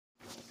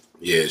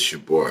Yeah, it's your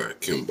boy,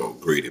 Kimbo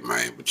Greedy,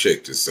 man. But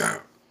check this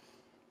out.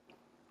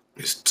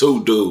 It's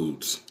two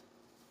dudes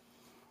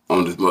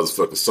on this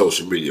motherfucking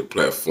social media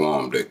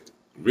platform that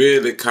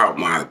really caught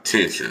my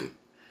attention.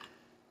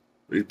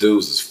 These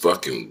dudes is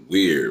fucking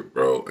weird,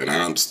 bro. And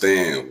I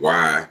understand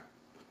why.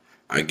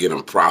 I get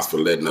them props for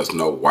letting us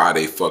know why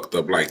they fucked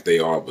up like they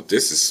are, but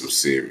this is some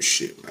serious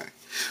shit, man.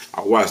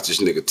 I watched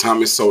this nigga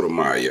Tommy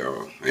Sotomayor,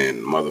 y'all,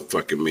 and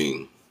motherfucking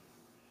me.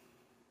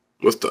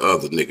 What's the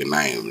other nigga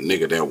name? The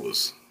nigga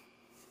that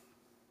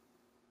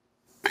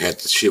had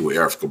the shit with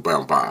Africa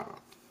Bambaataa.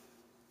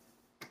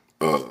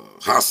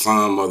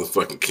 Hassan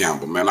motherfucking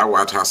Campbell, man. I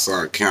watched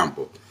Hassan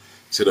Campbell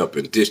sit up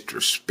and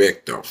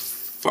disrespect the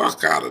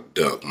fuck out of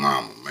Duck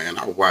Mama, man.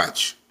 I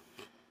watch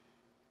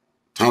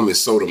Tommy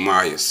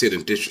Sotomayor sit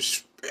and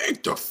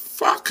disrespect the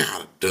fuck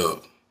out of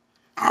Duck.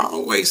 I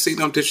always see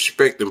them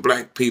disrespecting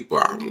black people.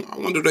 I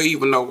wonder if they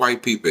even know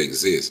white people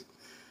exist.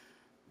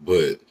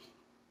 But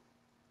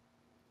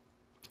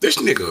this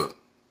nigga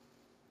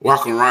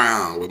walking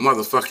around with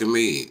motherfucking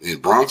me in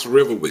Bronx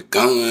River with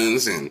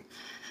guns and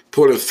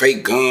pulling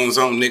fake guns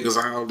on niggas,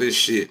 all this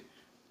shit.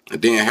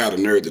 And then had the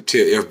nerve to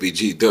tell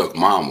FBG Duck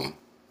Mama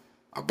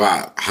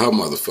about her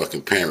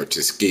motherfucking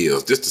parenting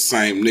skills. This the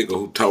same nigga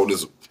who told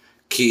his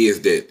kids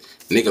that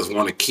niggas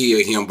want to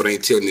kill him but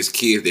ain't telling his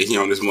kids that he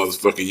on this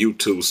motherfucking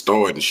YouTube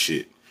star and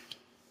shit.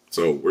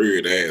 So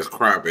weird ass,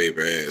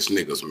 crybaby ass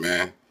niggas,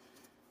 man.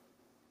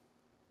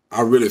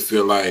 I really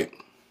feel like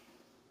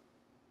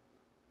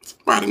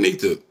somebody need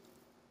to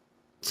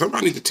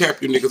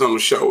tap you niggas on the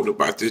shoulder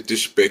about this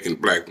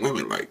disrespecting black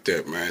women like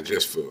that, man.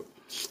 Just for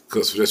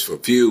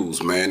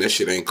views, man. That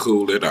shit ain't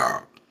cool at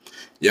all.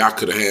 Y'all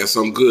could have had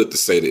something good to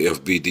say to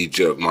FBD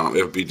Jug Mama,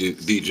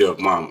 FBD Jug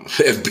Mama,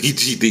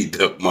 FBGD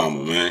Duck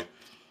Mama, man.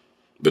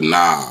 But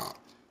nah,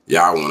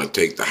 y'all want to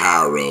take the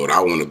high road. I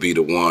want to be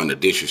the one to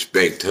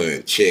disrespect her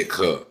and check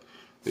her.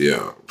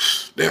 Yeah,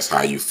 that's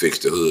how you fix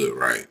the hood,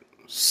 right?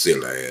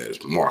 Silly ass,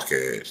 mark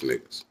ass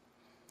niggas.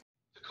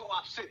 To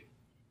Co-op City.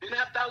 Then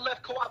after I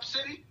left Co-op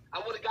City,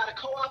 I would have got a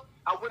co-op.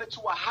 I went into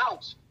a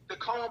house to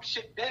calm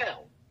shit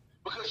down.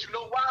 Because you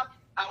know why?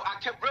 I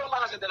kept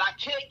realizing that I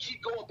can't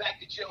keep going back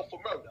to jail for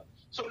murder.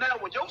 So now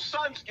when your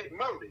sons get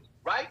murdered,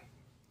 right?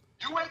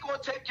 You ain't gonna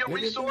take your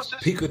resources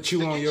Pikachu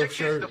to on get your kids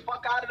shirt. the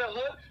fuck out of the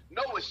hood.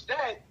 No,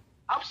 instead,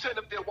 I'm sitting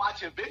up there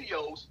watching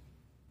videos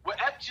where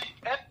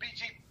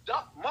FBG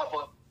Duck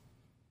Mother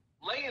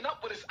laying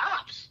up with his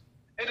ops.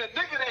 And the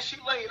nigga that she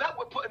laying up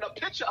with putting a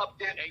picture up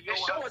there and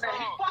showing that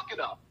he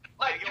fucking up.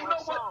 Like, you know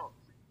what?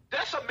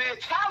 That's a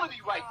mentality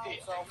right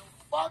there. So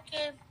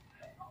fucking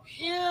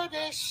hear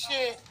this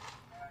shit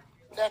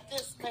that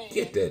this man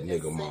Get that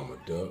nigga mama,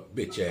 Duck.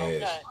 Bitch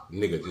ass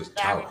nigga just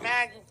talking. Now,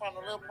 imagine from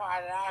the little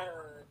part that I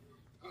heard,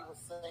 he was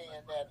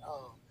saying that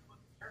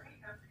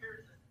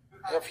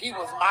if he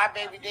was my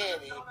baby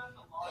daddy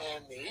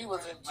and he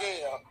was in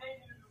jail,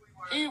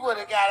 he would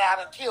have got out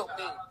and killed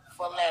me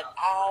for letting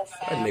all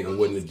five. That nigga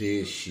wouldn't have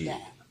did shit.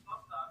 Die.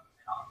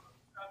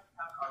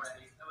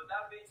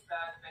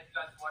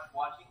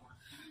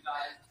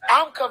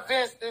 I'm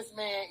convinced this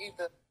man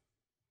either.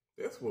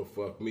 That's what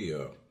fucked me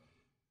up.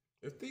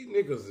 If these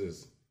niggas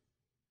is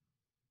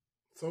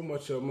so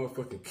much of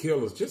motherfucking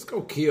killers, just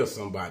go kill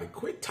somebody.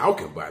 Quit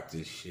talking about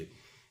this shit.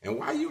 And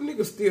why you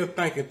niggas still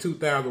think in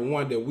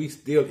 2001 that we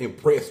still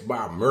impressed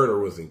by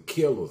murderers and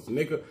killers,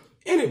 nigga?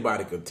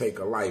 Anybody could take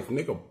a life,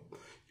 nigga.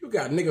 You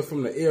got niggas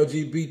from the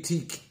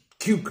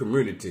LGBTQ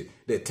community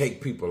that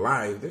take people's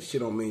lives. That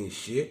shit don't mean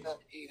shit.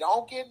 He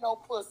don't get no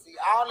pussy.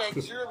 All that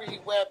jewelry he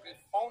wear be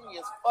phony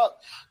as fuck.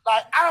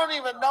 Like, I don't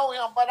even know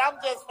him, but I'm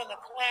just finna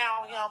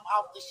clown him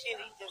off the shit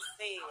he just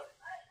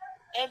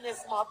said in this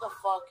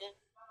motherfucking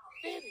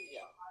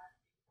video.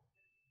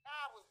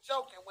 I was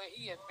joking when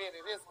he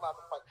invented this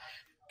motherfucker.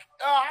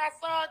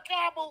 Hassan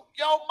Campbell,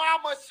 your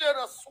mama should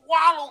have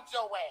swallowed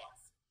your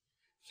ass.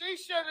 She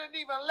shouldn't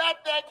even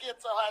let that get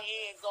to her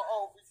heads or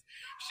ovaries.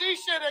 She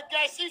should have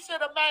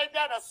made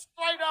that a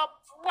straight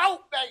up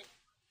throat baby.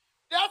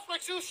 That's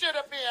what you should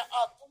have been,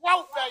 a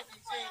throat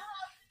baby, G.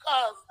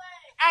 Cause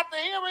after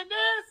hearing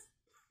this,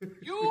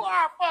 you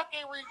are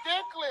fucking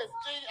ridiculous,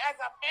 G, as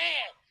a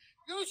man.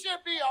 You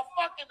should be a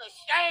fucking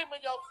ashamed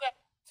of yourself.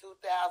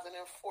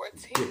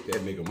 2014. Get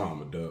that nigga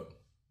mama, Duck.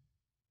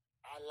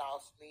 I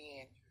lost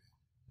me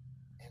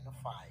in the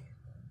fire.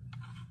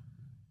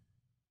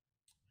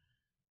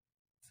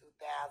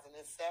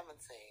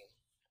 2017,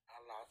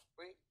 I lost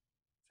Brick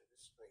to the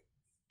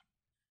streets.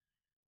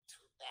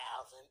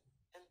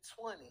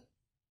 2020,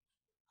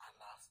 I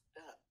lost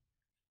Duck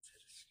to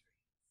the streets.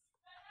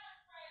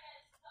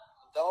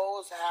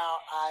 Those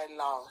how I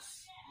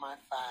lost my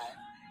 5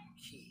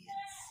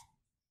 kids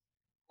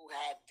who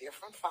had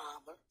different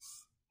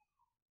fathers.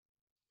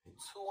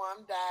 2 of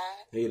them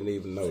died. He didn't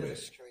even know that.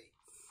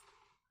 Streets.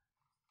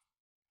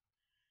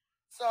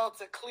 So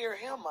to clear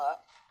him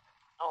up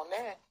on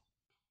that,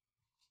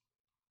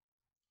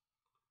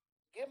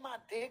 get my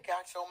dick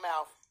out your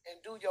mouth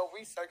and do your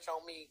research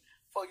on me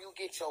before you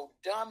get your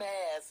dumb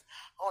ass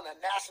on a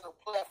national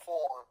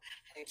platform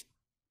and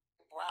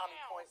brownie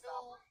points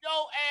on.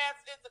 Your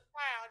ass is a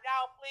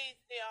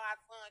my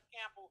son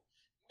Campbell,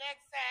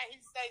 next time he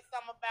say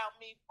something about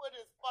me, put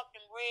his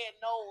fucking red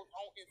nose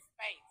on his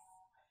face.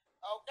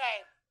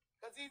 Okay?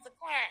 Because he's a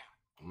clown.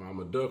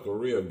 Mama Duck a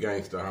real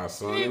gangster, her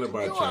son. Ain't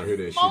nobody trying to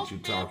hear that shit you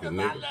talking,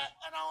 nigga.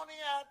 And I only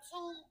had 2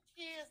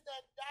 kids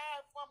that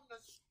died from the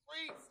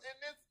streets, and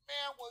this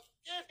man would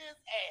get his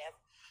ass.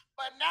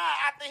 But now,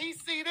 after he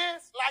see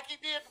this, like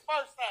he did the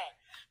first time,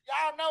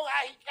 y'all know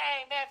how he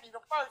came at me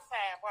the first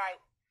time,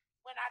 right?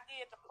 When I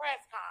did the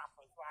press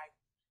conference, right?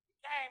 He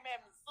came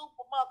at me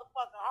super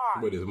motherfucking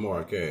hard. With his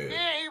mark ass.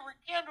 Then he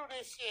rekindled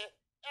this shit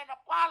and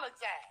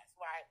apologized,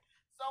 right?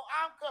 So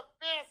I'm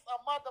convinced a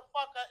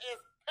motherfucker is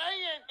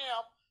paying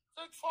him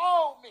to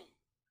troll me.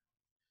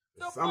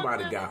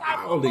 Somebody got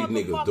all these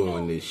niggas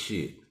doing this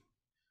shit.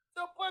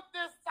 To put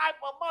this type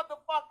of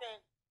motherfucking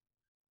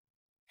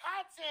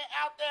content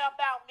out there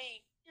about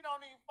me, he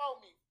don't even for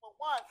me. For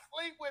one,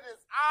 sleep with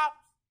his ops.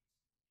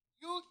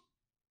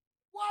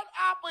 What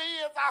op of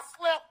his I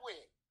slept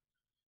with?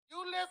 You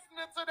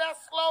listening to that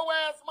slow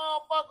ass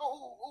motherfucker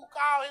who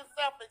call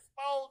himself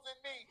exposing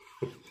me,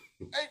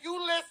 and you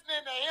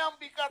listening to him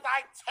because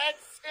I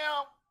text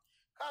him,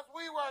 because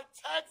we were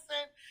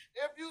texting.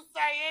 If you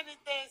say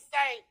anything,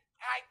 say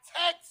I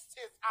text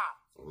his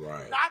ops.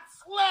 Right. Not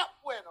slept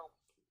with him.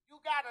 You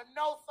gotta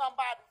know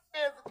somebody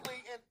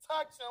physically and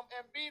touch him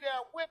and be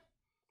there with him.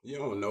 You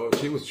don't know if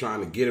she was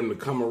trying to get him to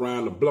come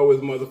around to blow his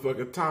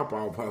motherfucking top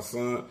off, her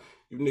son.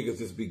 You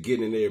niggas just be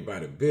getting in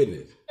everybody's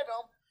business.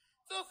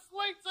 To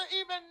sleep, to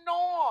even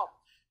know him.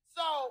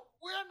 So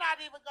we're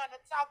not even gonna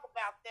talk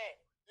about that.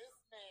 This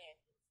man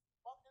is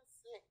fucking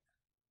sick.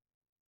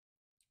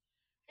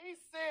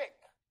 He's sick.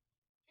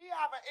 He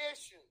have an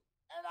issue.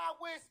 And I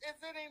wish, is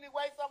it any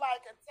way somebody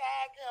can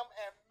tag him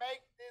and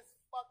make this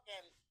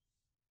fucking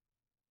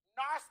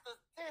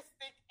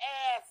narcissistic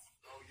ass.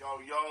 Yo,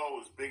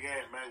 it's Big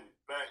Ant, man.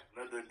 Back.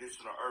 Another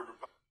edition of Urban.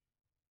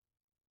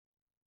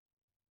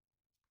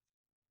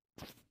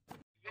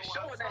 It's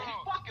showing that he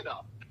fucking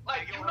up.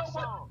 Like, you know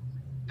what?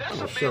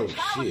 That's a show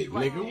mentality shit,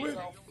 right nigga. there.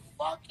 So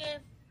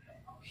fucking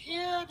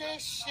hear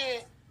this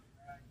shit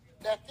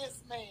that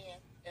this man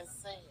is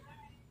saying.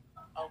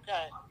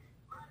 Okay?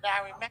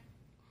 Now remember.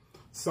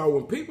 So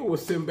when people were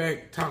sitting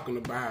back talking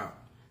about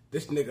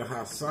this nigga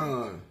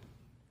Hassan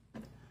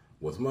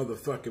was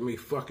motherfucking me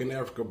fucking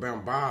Africa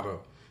Bambaataa,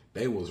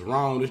 they was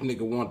wrong. This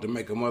nigga wanted to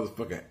make a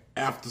motherfucking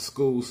after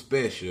school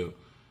special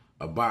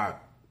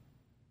about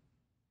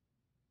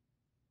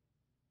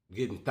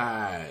getting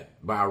thied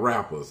by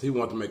rappers. He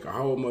wanted to make a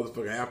whole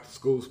motherfucking after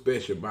school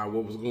special about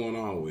what was going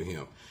on with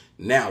him.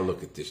 Now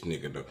look at this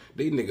nigga though.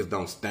 These niggas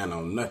don't stand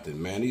on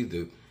nothing, man.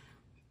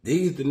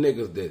 These the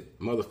niggas that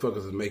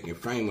motherfuckers is making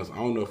famous. I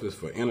don't know if it's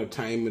for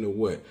entertainment or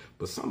what,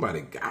 but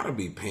somebody gotta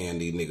be paying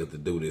these niggas to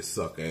do this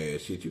suck ass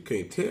shit. You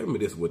can't tell me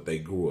this is what they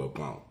grew up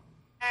on.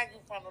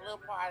 From the little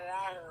part that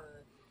I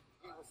heard,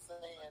 he was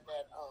saying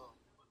that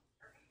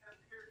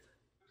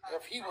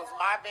if he was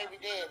my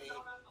baby daddy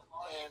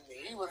and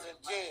he was in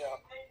jail,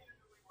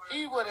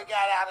 he would have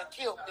got out and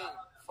killed me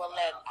for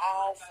letting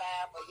all 5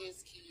 of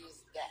his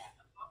kids die.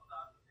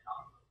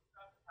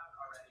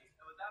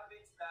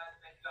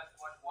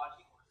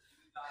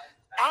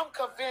 I'm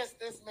convinced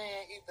this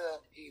man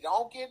either he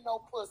don't get no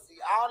pussy,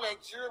 all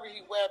that jewelry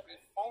he wear be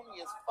phony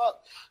as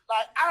fuck.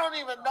 Like, I don't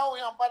even know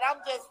him, but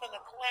I'm just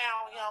finna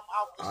clown him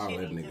off the All shit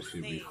that he nigga just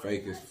should be said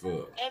fake as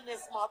fuck. in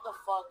this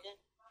motherfucking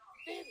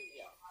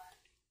video.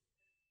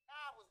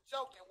 I was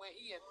joking when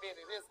he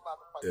admitted his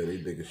motherfucker. Yeah,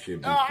 these niggas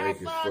should be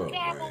fake as fuck,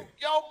 man.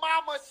 Your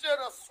mama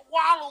should have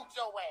swallowed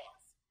your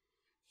ass.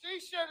 She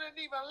shouldn't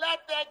even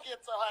let that get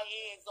to her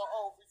eggs or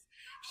ovaries.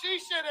 She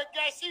should have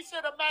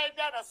made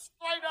that a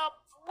straight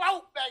up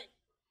throat baby.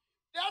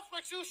 That's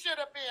what you should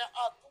have been,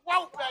 a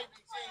throat baby,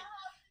 G.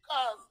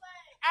 Cause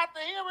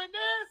after hearing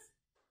this,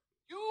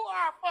 you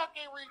are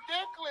fucking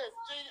ridiculous,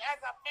 G,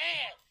 as a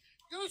man.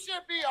 You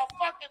should be a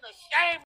fucking ashamed